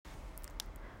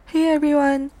Hey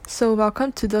everyone! So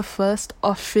welcome to the first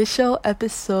official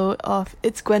episode of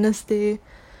It's Wednesday.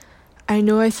 I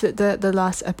know I said that the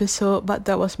last episode, but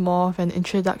that was more of an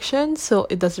introduction, so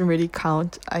it doesn't really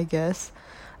count, I guess.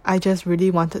 I just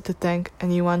really wanted to thank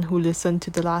anyone who listened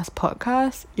to the last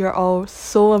podcast. You're all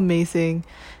so amazing,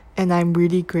 and I'm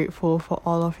really grateful for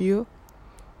all of you.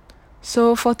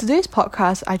 So for today's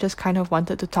podcast, I just kind of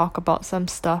wanted to talk about some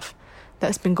stuff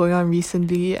that's been going on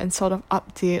recently and sort of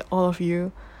update all of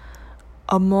you.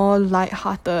 A more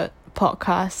light-hearted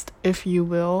podcast, if you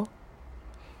will,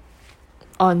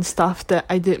 on stuff that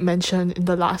I did mention in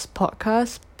the last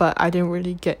podcast, but I didn't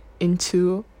really get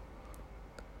into.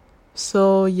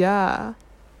 So yeah,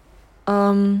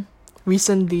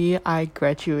 recently I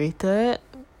graduated.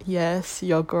 Yes,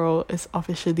 your girl is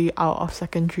officially out of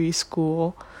secondary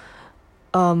school,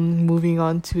 moving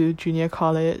on to junior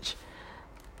college.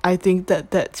 I think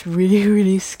that's really,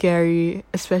 really scary,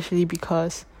 especially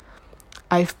because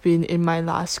I've been in my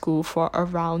last school for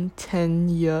around 10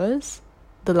 years.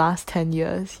 The last 10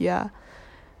 years, yeah.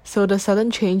 So the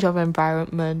sudden change of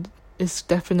environment is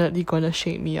definitely going to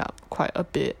shake me up quite a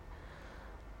bit.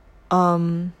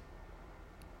 I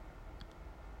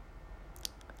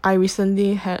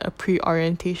recently had a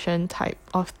pre-orientation type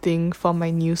of thing for my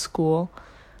new school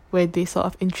where they sort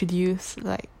of introduce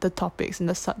like the topics and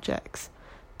the subjects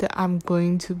that I'm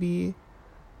going to be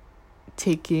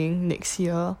taking next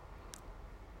year,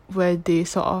 where they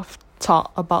sort of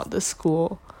talk about the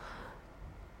school.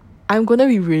 I'm gonna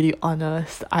be really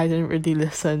honest, I didn't really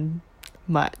listen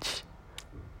much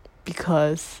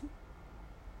because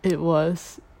it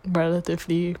was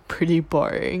relatively pretty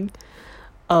boring.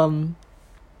 I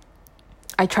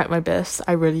tried my best,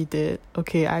 I really did.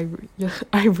 Okay, I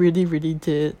really, really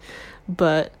did.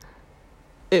 But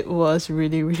it was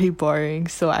really, really boring,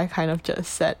 so I kind of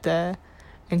just sat there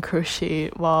and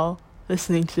crocheted while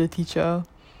listening to the teacher.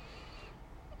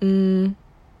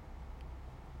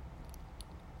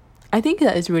 I think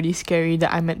that it's really scary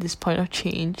that I'm at this point of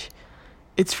change.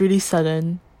 It's really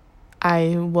sudden.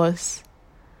 I was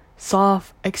sort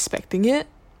of expecting it,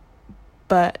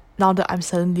 but now that I'm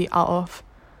suddenly out of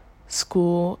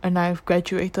school and I've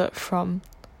graduated from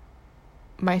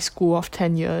my school of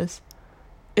 10 years,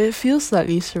 it feels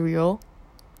slightly surreal.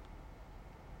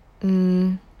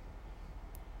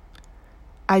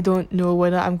 I don't know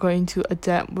whether I'm going to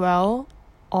adapt well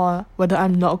or whether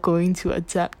I'm not going to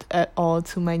adapt at all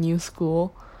to my new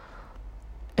school.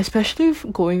 Especially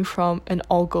going from an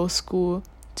all-girls school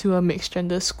to a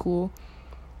mixed-gender school.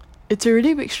 It's a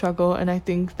really big struggle, and I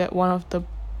think that one of the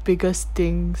biggest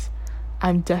things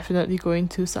I'm definitely going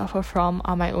to suffer from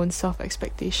are my own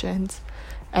self-expectations.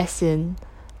 As in,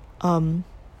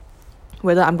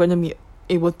 whether I'm going to be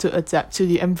able to adapt to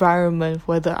the environment,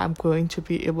 whether I'm going to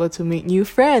be able to make new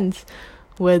friends,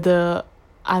 whether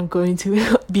I'm going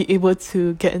to be able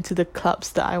to get into the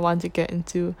clubs that I want to get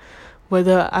into,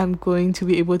 whether I'm going to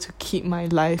be able to keep my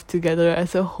life together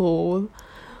as a whole,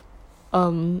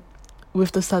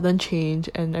 with the sudden change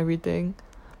and everything.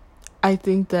 I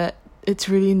think that it's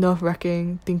really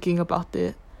nerve-wracking thinking about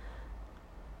it.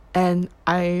 And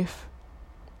I've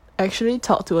actually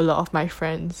talked to a lot of my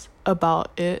friends about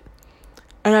it.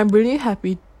 And I'm really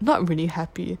happy, not really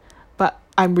happy, but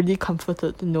I'm really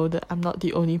comforted to know that I'm not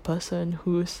the only person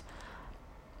who's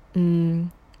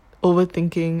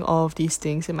overthinking all of these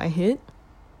things in my head.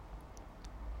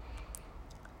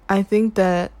 I think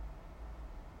that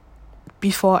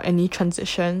before any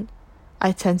transition,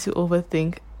 I tend to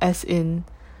overthink, as in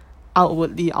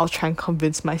outwardly I'll try and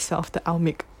convince myself that I'll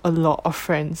make a lot of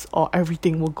friends or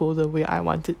everything will go the way I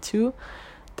want it to,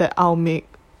 that I'll make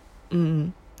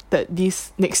that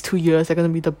these next 2 years are going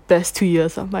to be the best 2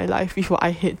 years of my life before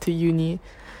I head to uni.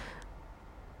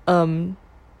 But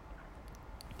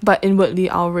inwardly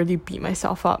I'll really beat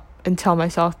myself up and tell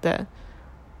myself that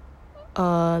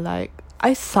like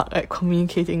I suck at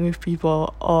communicating with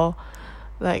people, or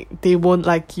like they won't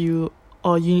like you,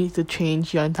 or you need to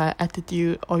change your entire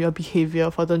attitude or your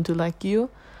behavior for them to like you.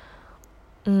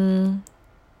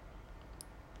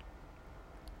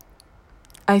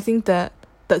 I think that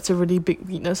that's a really big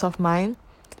weakness of mine.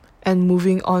 And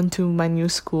moving on to my new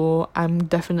school, I'm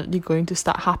definitely going to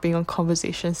start harping on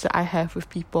conversations that I have with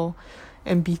people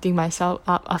and beating myself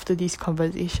up after these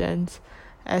conversations.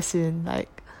 As in,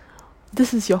 like,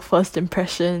 this is your first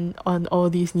impression on all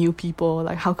these new people.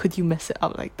 Like, how could you mess it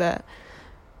up like that?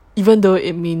 Even though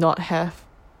it may not have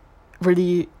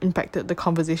really impacted the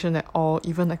conversation at all,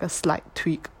 even like a slight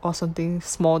tweak or something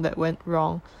small that went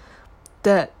wrong,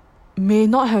 that may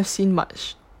not have seen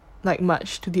much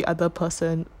to the other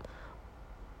person,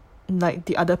 like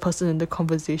the other person in the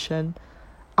conversation.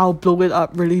 I'll blow it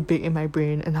up really big in my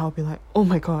brain, and I'll be like, oh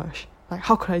my gosh, like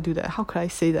how could I do that? How could I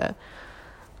say that?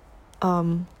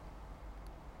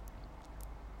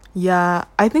 Yeah,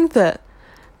 I think that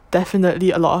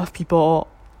definitely a lot of people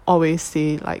always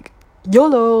say like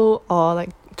YOLO, or like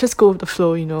just go with the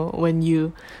flow, when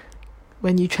you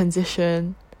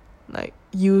transition, like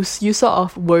you sort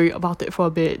of worry about it for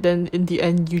a bit, then in the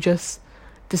end you just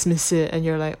dismiss it and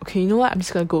you're like, okay, you know what, I'm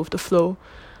just gonna go with the flow.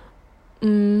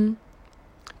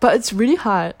 But it's really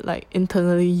hard, like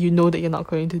internally you know that you're not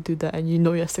going to do that, and you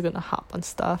know you're still gonna harp on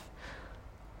stuff.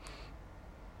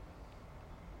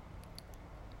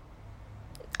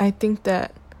 I think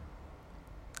that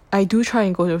I do try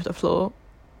and go with the flow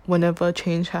whenever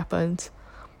change happens,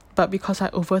 but because I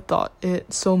overthought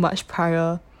it so much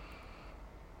prior,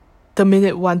 the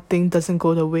minute one thing doesn't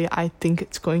go the way I think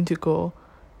it's going to go,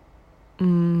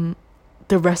 the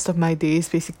rest of my day is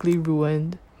basically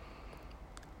ruined.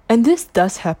 And this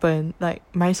does happen, like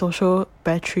my social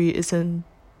battery isn't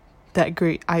that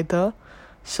great either,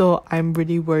 so I'm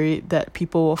really worried that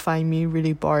people will find me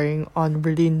really boring or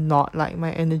really not like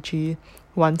my energy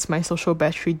once my social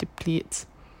battery depletes.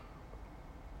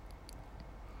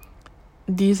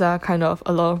 These are kind of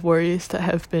a lot of worries that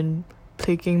have been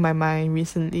plaguing my mind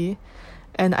recently,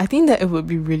 and I think that it would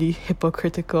be really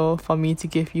hypocritical for me to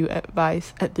give you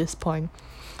advice at this point,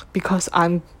 because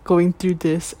I'm going through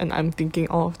this and I'm thinking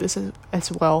all of this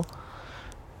as well.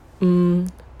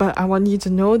 But I want you to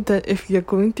know that if you're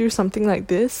going through something like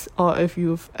this, or if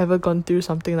you've ever gone through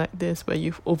something like this where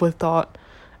you've overthought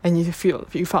and you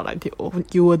felt like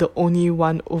you were the only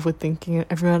one overthinking, and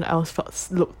everyone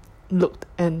else looked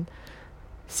and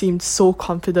seemed so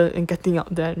confident in getting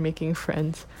out there and making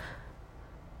friends,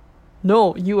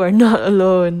 no, you are not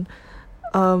alone.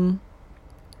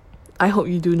 I hope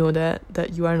you do know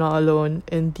that you are not alone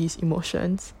in these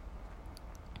emotions.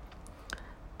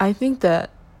 I think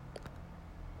that,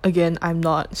 again, I'm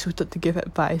not suited to give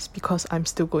advice because I'm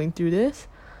still going through this,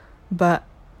 but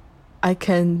I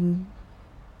can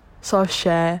sort of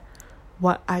share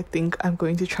what I think I'm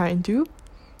going to try and do.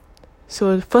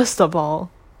 So first of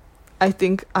all, I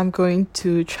think I'm going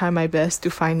to try my best to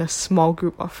find a small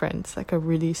group of friends, like a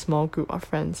really small group of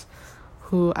friends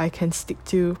who I can stick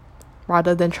to,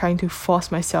 rather than trying to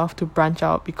force myself to branch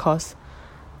out because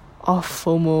of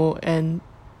FOMO and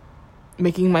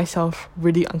making myself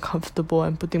really uncomfortable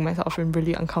and putting myself in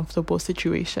really uncomfortable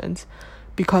situations,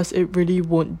 because it really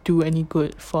won't do any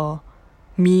good for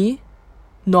me,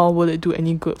 nor will it do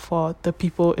any good for the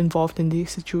people involved in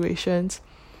these situations.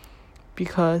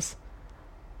 Because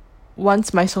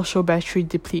once my social battery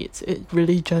depletes, it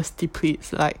really just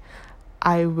depletes. Like,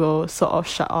 I will sort of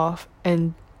shut off,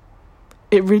 and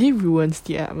it really ruins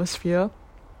the atmosphere.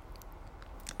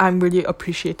 I'm really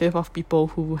appreciative of people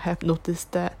who have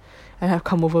noticed that and have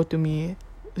come over to me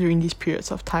during these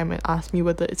periods of time and asked me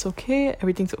whether it's okay,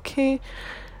 everything's okay.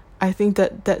 I think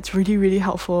that that's really, really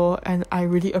helpful, and I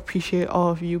really appreciate all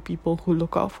of you people who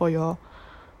look out for your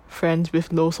friends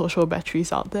with low social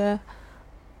batteries out there.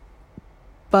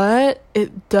 But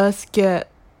it does get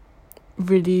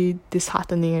really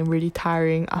disheartening and really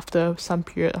tiring after some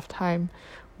period of time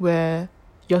where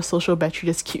your social battery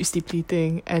just keeps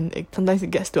depleting, and sometimes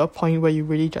it gets to a point where you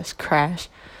really just crash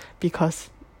because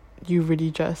you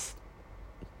really just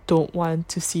don't want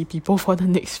to see people for the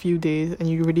next few days, and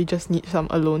you really just need some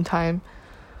alone time.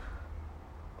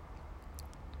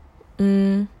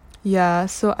 Yeah,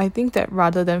 so I think that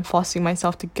rather than forcing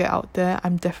myself to get out there,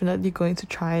 I'm definitely going to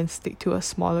try and stick to a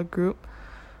smaller group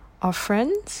of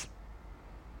friends.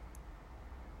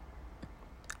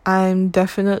 I'm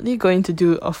definitely going to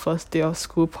do a first day of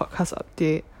school podcast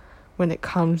update when it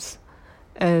comes,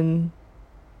 and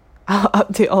I'll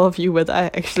update all of you whether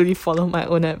I actually follow my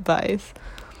own advice.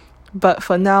 But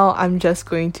for now, I'm just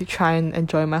going to try and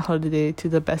enjoy my holiday to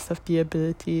the best of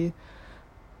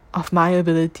my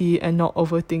ability and not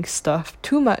overthink stuff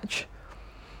too much.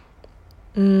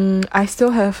 I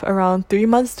still have around 3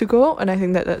 months to go, and I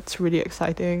think that that's really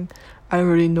exciting. I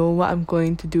already know what I'm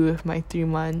going to do with my 3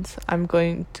 months. I'm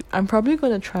probably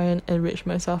going to try and enrich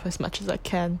myself as much as I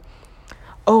can.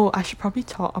 Oh, I should probably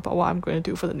talk about what I'm going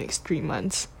to do for the next 3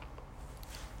 months.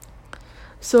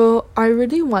 So I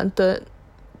really wanted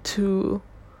to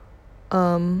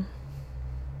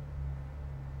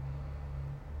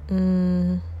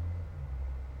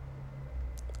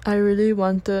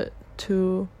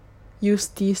use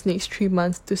these next 3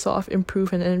 months to sort of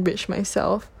improve and enrich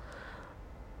myself,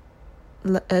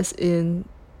 as in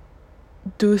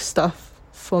do stuff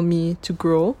for me to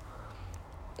grow,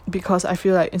 because I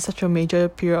feel like in such a major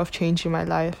period of change in my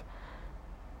life,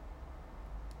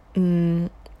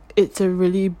 there's a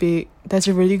really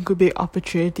good big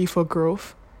opportunity for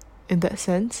growth in that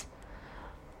sense.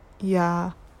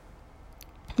 Yeah.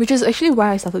 Which is actually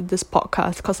why I started this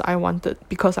podcast, because I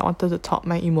wanted to talk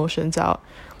my emotions out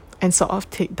and sort of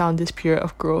take down this period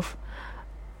of growth.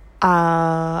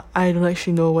 I don't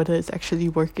actually know whether it's actually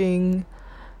working.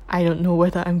 I don't know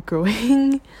whether I'm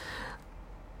growing.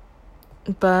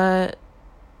 But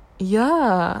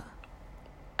yeah,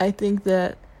 I think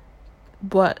that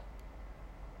what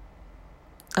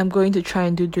I'm going to try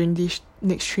and do during these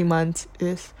next 3 months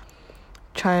is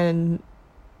try and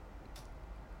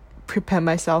prepare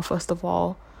myself first of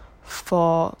all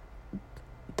for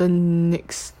the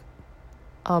next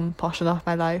portion of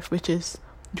my life, which is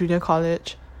junior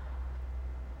college.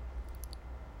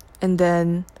 And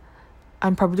then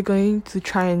I'm probably going to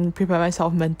try and prepare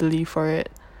myself mentally for it.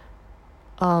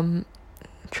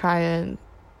 Try and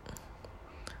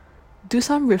do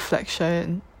some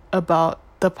reflection about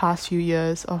the past few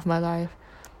years of my life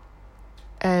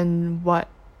and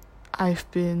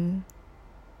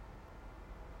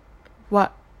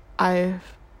and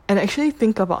actually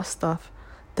think about stuff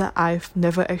that I've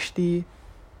never actually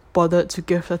bothered to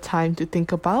give the time to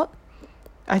think about.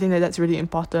 I think that that's really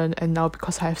important, and now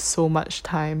because I have so much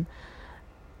time,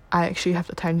 I actually have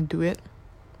the time to do it.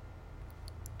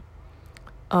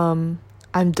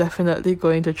 I'm definitely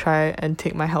going to try and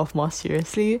take my health more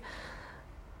seriously.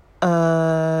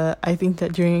 I think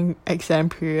that during exam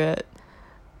period,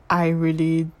 I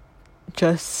really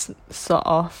just sort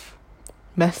of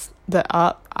messed that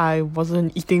up. I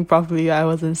wasn't eating properly, I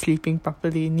wasn't sleeping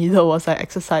properly, neither was I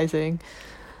exercising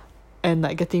and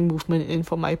like getting movement in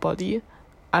for my body.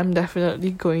 I'm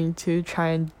definitely going to try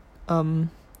and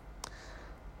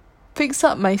fix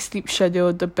up my sleep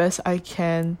schedule the best I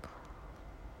can,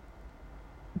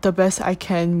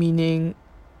 meaning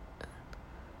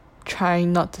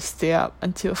trying not to stay up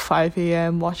until 5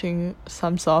 a.m. watching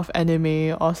some sort of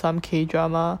anime or some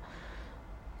K-drama.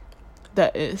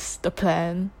 That is the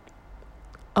plan.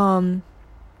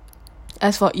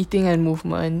 As for eating and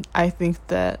movement, I think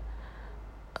that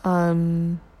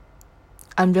I'm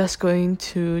just going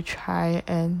to try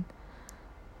and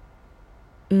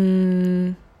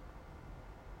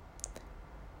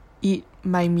eat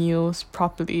my meals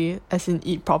properly, as in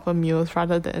eat proper meals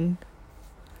rather than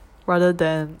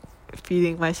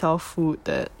feeding myself food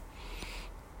that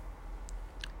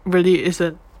really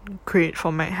isn't great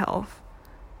for my health.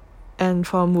 And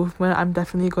for movement, I'm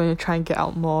definitely going to try and get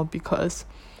out more, because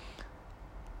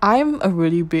I'm a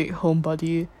really big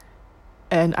homebody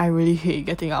and I really hate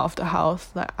getting out of the house.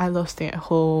 Like, I love staying at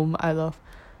home, I love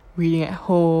reading at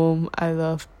home, I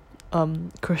love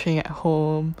crocheting at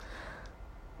home.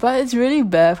 But it's really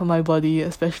bad for my body,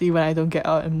 especially when I don't get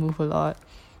out and move a lot.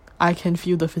 I can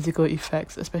feel the physical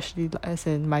effects, especially as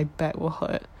in my back will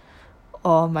hurt,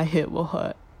 or my hip will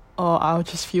hurt, or I'll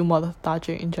just feel more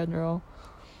lethargic in general.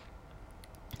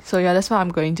 So yeah, that's what I'm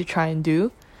going to try and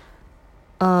do.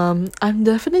 I'm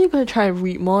definitely going to try and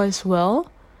read more as well.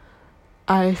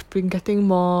 I've been getting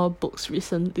more books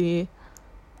recently.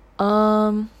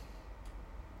 Maybe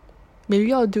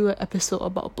I'll do an episode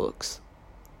about books,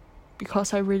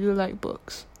 because I really like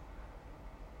books.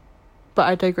 But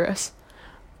I digress.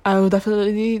 I'll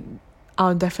definitely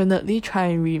try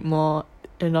and read more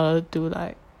in order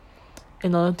to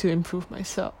improve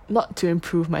myself. Not to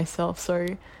improve myself,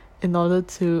 sorry. In order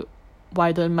to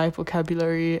widen my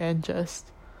vocabulary and just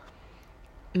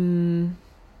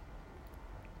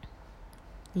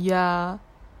yeah.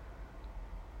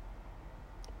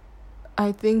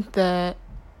 I think that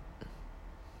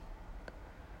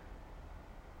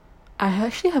I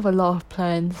actually have a lot of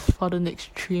plans for the next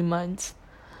 3 months.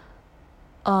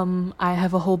 I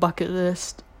have a whole bucket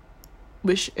list,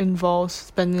 which involves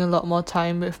spending a lot more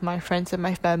time with my friends and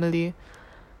my family,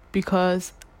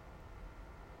 because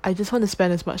I just want to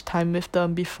spend as much time with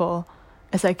them before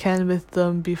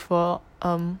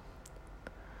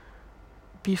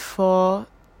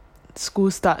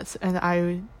school starts and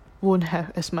I won't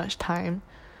have as much time.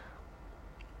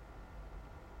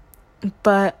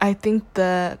 But I think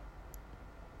that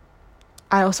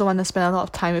I also want to spend a lot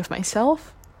of time with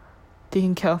myself,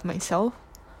 taking care of myself,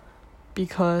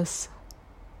 because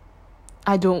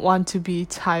I don't want to be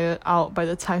tired out by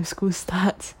the time school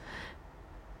starts.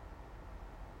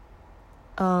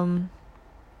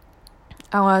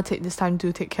 I want to take this time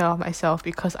to take care of myself,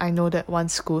 because I know that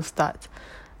once school starts,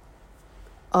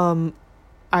 I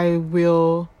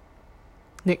will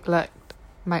neglect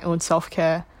my own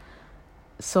self-care.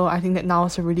 So I think that now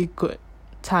is a really good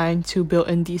time to build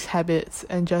in these habits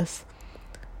and just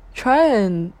try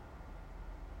and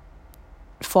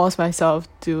force myself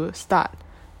to start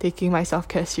taking my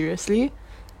self-care seriously,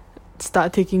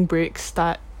 start taking breaks,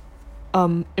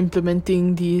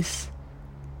 implementing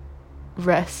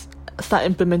rest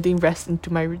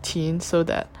into my routine, so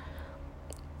that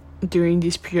during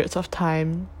these periods of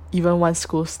time, even once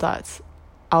school starts,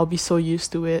 I'll be so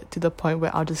used to it to the point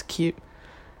where I'll just keep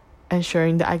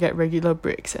ensuring that I get regular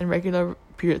breaks and regular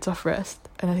periods of rest.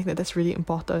 And I think that that's really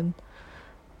important.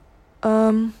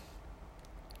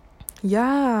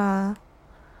 Yeah.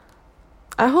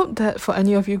 I hope that for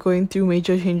any of you going through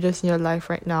major changes in your life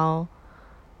right now,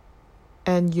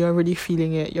 and you're really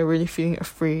feeling it, you're really feeling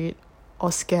afraid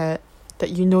or scared, that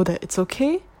you know that it's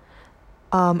okay.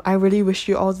 I really wish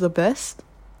you all the best.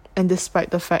 And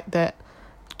despite the fact that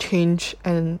change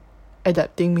and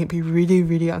adapting may be really,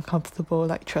 really uncomfortable,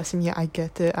 like, trust me, I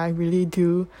get it, I really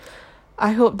do.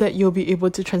 I hope that you'll be able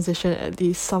to transition at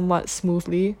least somewhat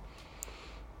smoothly.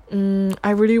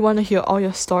 I really want to hear all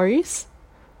your stories,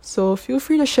 so feel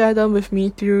free to share them with me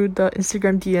through the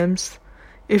Instagram DMs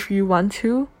if you want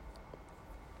to.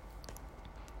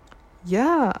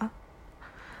 Yeah.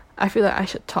 I feel like I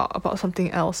should talk about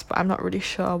something else, but I'm not really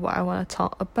sure what I want to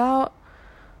talk about.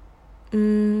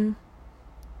 Oh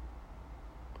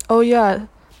yeah,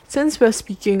 since we're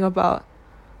speaking about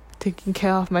taking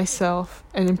care of myself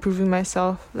and improving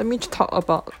myself, let me talk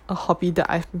about a hobby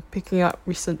that I've been picking up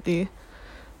recently.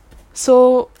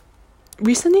 So,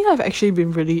 recently I've actually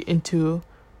been really into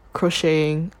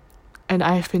crocheting, and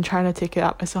I've been trying to take it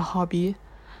up as a hobby.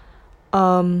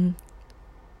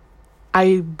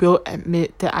 I will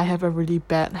admit that I have a really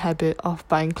bad habit of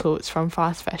buying clothes from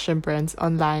fast fashion brands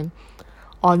online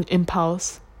on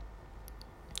impulse,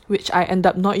 which I end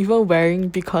up not even wearing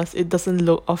because it doesn't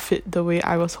look or fit the way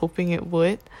I was hoping it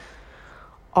would.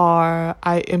 Or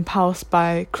I impulse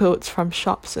buy clothes from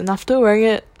shops, and after wearing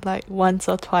it like once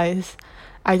or twice,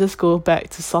 I just go back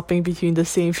to swapping between the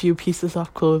same few pieces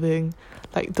of clothing,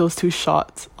 like those 2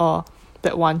 shorts or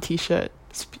that one t-shirt,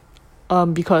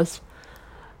 because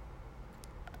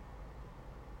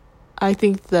I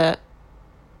think that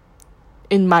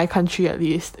in my country at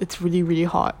least, it's really, really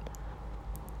hot.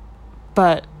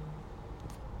 But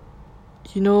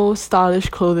stylish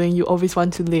clothing, you always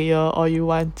want to layer, or you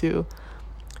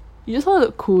just want to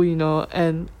look cool,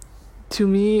 and to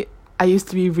me, I used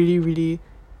to be really, really,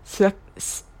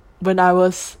 when I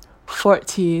was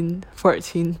 13,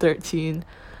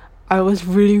 I was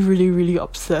really, really, really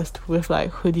obsessed with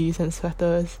like hoodies and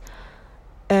sweaters.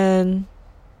 And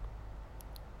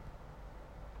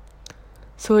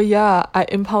so yeah, I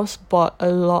impulse bought a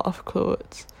lot of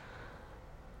clothes.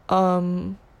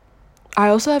 I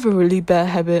also have a really bad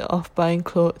habit of buying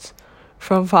clothes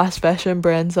from fast fashion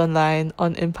brands online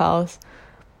on impulse,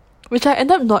 which I end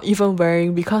up not even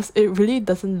wearing because it really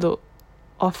doesn't look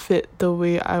or fit the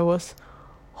way I was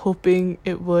hoping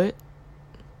it would.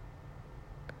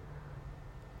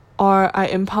 Or I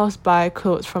impulse buy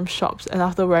clothes from shops, and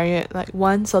after wearing it like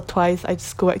once or twice, I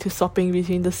just go back to swapping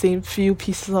between the same few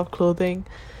pieces of clothing.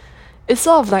 It's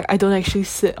sort of like I don't actually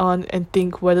sit on and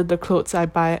think whether the clothes I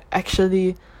buy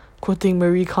actually, quoting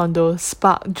Marie Kondo,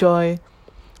 spark joy.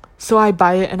 So I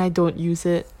buy it and I don't use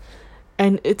it.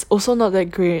 And it's also not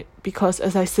that great because,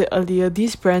 as I said earlier,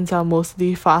 these brands are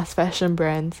mostly fast fashion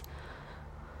brands,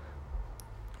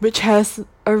 which has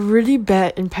a really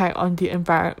bad impact on the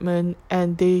environment,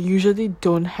 and they usually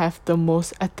don't have the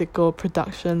most ethical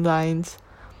production lines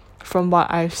from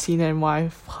what I've seen and what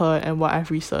I've heard and what I've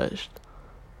researched.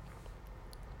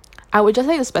 I would just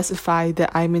like to specify that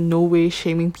I'm in no way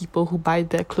shaming people who buy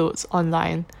their clothes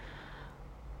online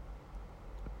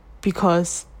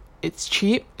because it's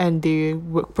cheap and they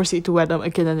proceed to wear them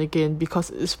again and again because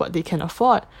it's what they can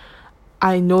afford.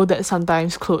 I know that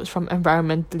sometimes clothes from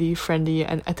environmentally friendly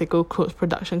and ethical clothes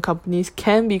production companies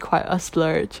can be quite a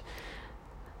splurge.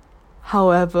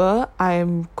 However, I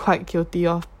am quite guilty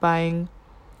of buying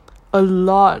a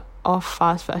lot of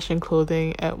fast fashion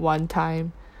clothing at one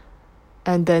time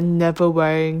and then never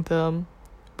wearing them,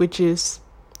 which is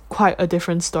quite a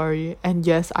different story. And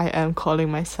yes, I am calling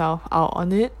myself out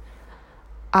on it.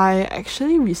 I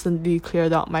actually recently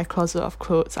cleared out my closet of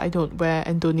clothes I don't wear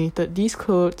and donated these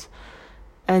clothes,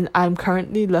 and I'm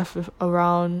currently left with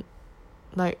around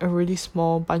like a really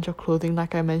small bunch of clothing,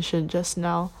 like I mentioned just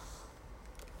now.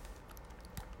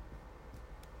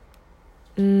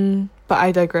 But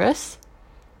I digress.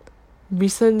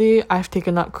 Recently, I've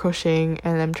taken up crocheting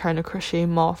and I'm trying to crochet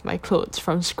more of my clothes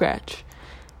from scratch.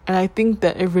 And I think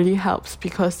that it really helps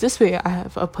because this way I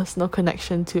have a personal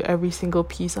connection to every single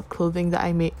piece of clothing that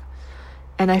I make.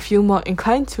 And I feel more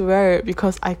inclined to wear it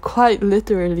because I quite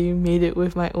literally made it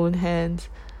with my own hands.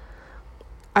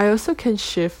 I also can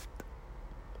shift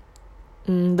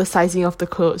the sizing of the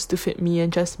clothes to fit me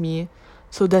and just me.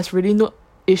 So there's really no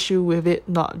issue with it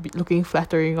not looking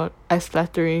flattering or as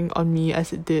flattering on me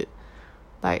as it did,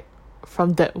 like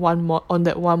from that one on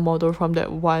that one model from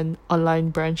that one online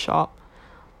brand shop.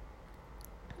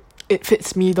 It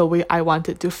fits me the way I want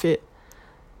it to fit.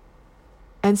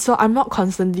 And so I'm not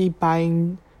constantly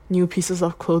buying new pieces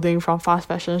of clothing from fast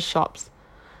fashion shops.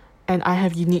 And I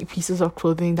have unique pieces of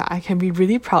clothing that I can be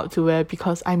really proud to wear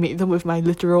because I made them with my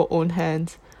literal own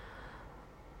hands.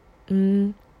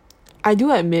 I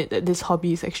do admit that this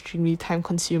hobby is extremely time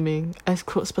consuming, as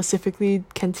clothes specifically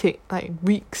can take like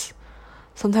weeks,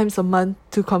 sometimes a month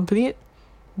to complete.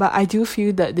 But I do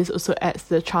feel that this also adds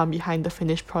the charm behind the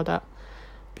finished product,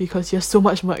 because you're so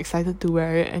much more excited to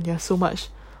wear it and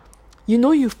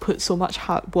you've put so much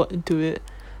hard work into it,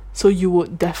 so you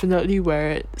would definitely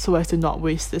wear it so as to not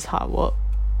waste this hard work.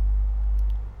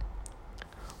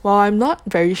 While I'm not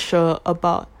very sure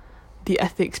about the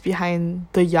ethics behind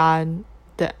the yarn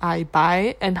that I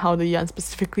buy and how the yarn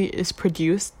specifically is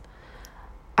produced,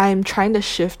 I'm trying to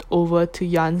shift over to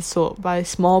yarn sold by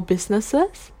small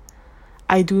businesses.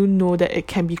 I do know that it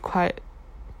can be quite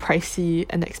pricey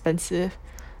and expensive,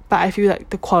 but I feel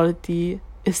like the quality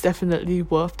is definitely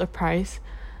worth the price,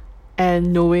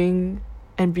 and knowing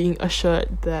and being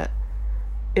assured that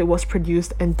it was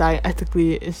produced and dyed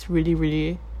ethically is really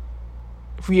really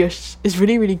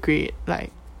great.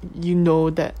 Like, you know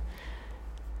that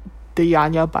the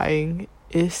yarn you're buying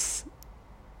is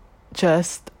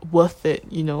just worth it,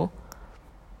 you know.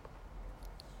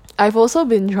 I've also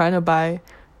been trying to buy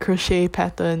crochet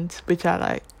patterns, which are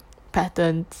like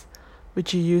patterns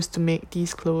which you use to make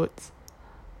these clothes,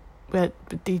 where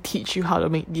they teach you how to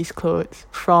make these clothes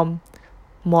from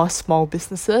more small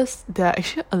businesses. There are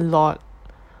actually a lot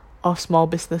of small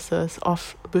businesses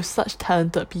with such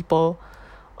talented people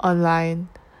online,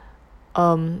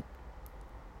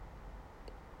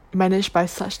 managed by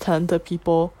such talented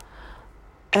people,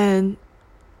 and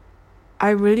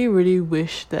I really really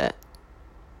wish that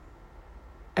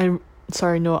I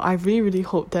really really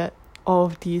hope that all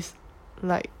of these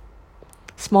like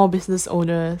small business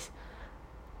owners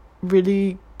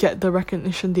really get the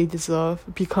recognition they deserve,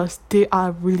 because they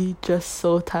are really just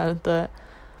so talented.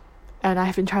 And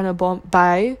I've been trying to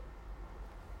buy.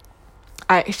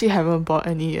 I actually haven't bought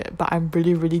any yet, but I'm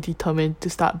really really determined to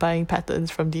start buying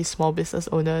patterns from these small business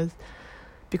owners,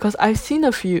 because I've seen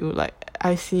a few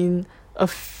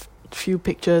few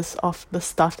pictures of the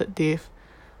stuff that they've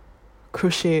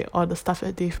crocheted or the stuff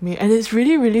that they've made, and it's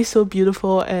really really so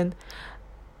beautiful, and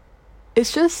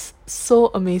it's just so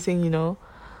amazing, you know.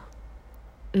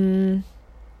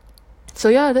 So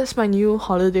yeah, that's my new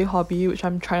holiday hobby, which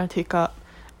I'm trying to take up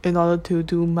in order to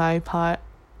do my part,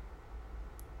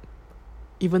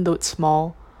 even though it's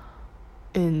small,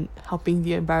 in helping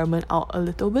the environment out a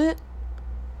little bit.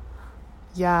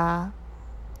 Yeah.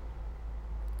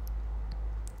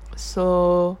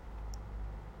 So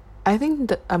I think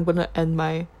that I'm gonna end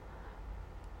my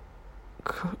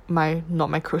not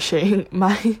my crocheting,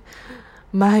 my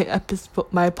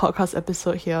podcast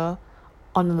episode here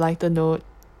on a lighter note.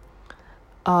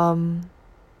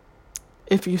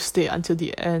 If you stay until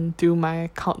the end through my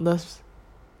countless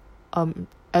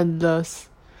endless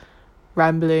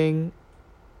rambling,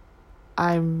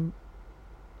 I'm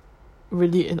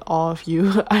really in awe of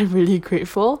you. I'm really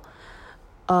grateful.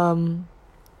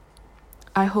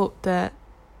 I hope that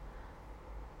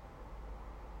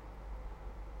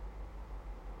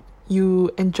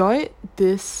you enjoyed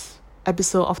this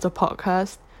episode of the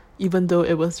podcast, even though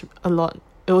it was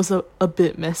a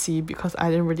bit messy because I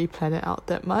didn't really plan it out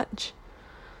that much.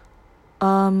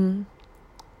 I'll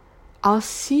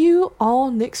see you all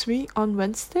next week on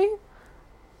Wednesday.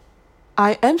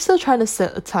 I am still trying to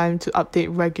set a time to update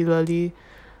regularly,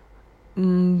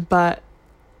 but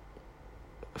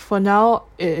for now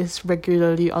it is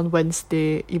regularly on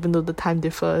Wednesday, even though the time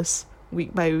differs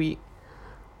week by week.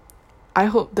 I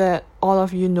hope that all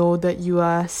of you know that you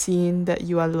are seen, that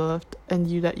you are loved,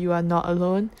 and that you are not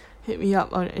alone. Hit me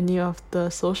up on any of the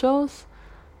socials.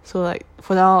 So like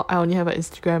for now I only have an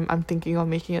Instagram. I'm thinking of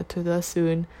making a Twitter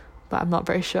soon, but I'm not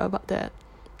very sure about that.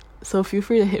 So feel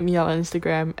free to hit me up on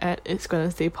Instagram at It's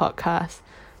Gonna Stay Podcast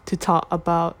to talk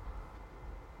about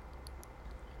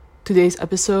today's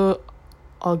episode,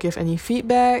 or give any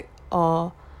feedback,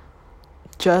 or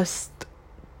just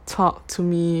talk to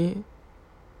me,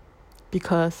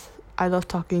 because I love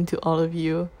talking to all of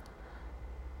you.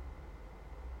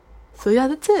 So yeah,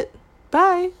 that's it.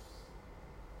 Bye!